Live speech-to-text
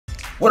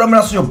What up,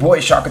 man? It's your boy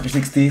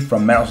Shocker360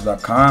 from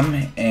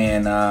Maddenallstars.com,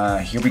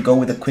 and here we go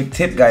with a quick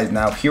tip, guys.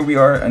 Now here we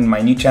are on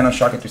my new channel,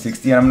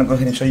 Shocker360, and I'm gonna go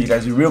ahead and show you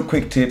guys real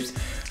quick tips.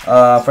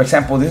 For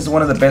example, this is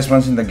one of the best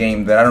runs in the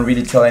game that I don't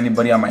really tell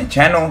anybody on my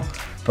channel,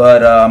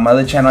 but my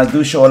other channel I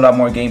do show a lot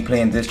more gameplay.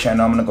 In this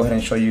channel, I'm gonna go ahead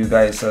and show you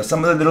guys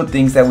some of the little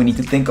things that we need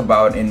to think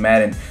about in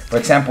Madden. For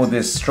example,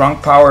 this strong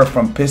power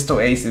from pistol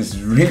ace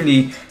is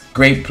really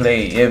great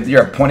play. If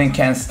your opponent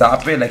can't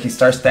stop it, like he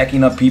starts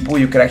stacking up people,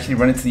 you could actually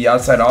run it to the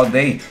outside all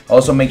day.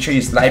 Also, make sure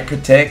you slide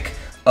protect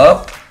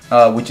up,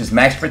 which is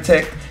max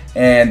protect,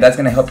 and that's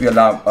gonna help you a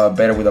lot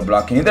better with the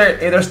blocking. If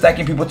they're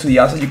stacking people to the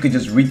outside, you could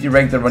just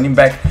redirect the running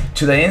back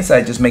to the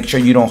inside. Just make sure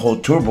you don't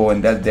hold turbo,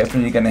 and that's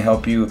definitely gonna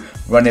help you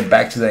run it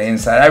back to the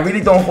inside. I really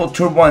don't hold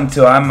turbo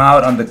until I'm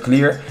out on the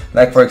clear.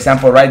 Like for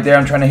example, right there,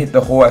 I'm trying to hit the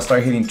hole, I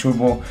start hitting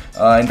turbo.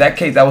 In that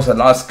case, that was a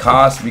lost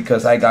cause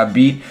because I got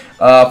beat.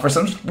 For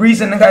some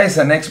reason, guys,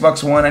 an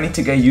Xbox One, I need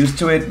to get used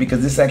to it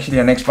because this is actually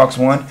an Xbox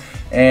One,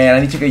 and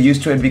I need to get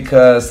used to it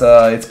because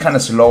it's kind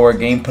of slower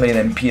gameplay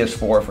than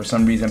PS4. For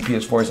some reason,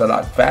 PS4 is a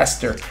lot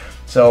faster.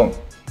 So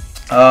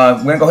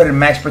we're gonna go ahead and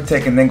max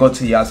protect and then go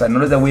to the outside.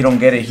 Notice that we don't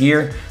get it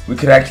here. We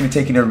could actually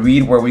taken a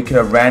read where we could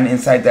have ran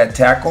inside that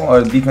tackle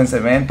or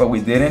defensive end, but we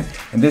didn't.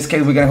 In this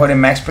case, we're gonna go ahead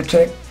and max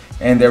protect,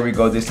 and there we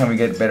go. This time we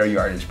get better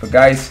yardage. But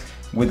guys,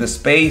 with the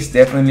space,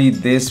 definitely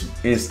this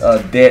is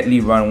a deadly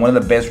run, one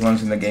of the best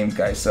runs in the game,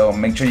 guys. So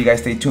make sure you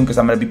guys stay tuned because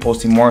I'm gonna be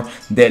posting more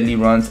deadly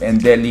runs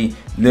and deadly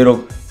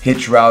little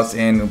hitch routes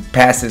and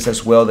passes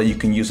as well that you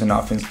can use in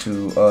offense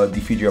to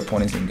defeat your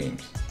opponents in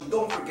games.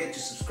 Don't forget to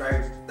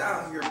subscribe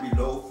down here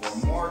below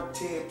for more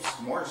tips,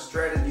 more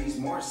strategies,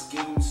 more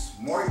schemes,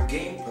 more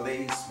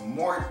gameplays,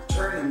 more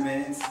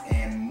tournaments,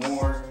 and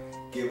more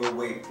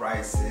giveaway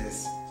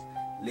prizes.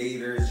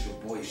 Later, it's your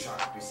boy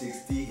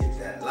Shocker360. Hit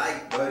that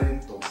like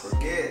button. Don't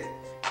forget,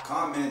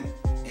 comment,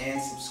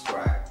 and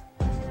subscribe.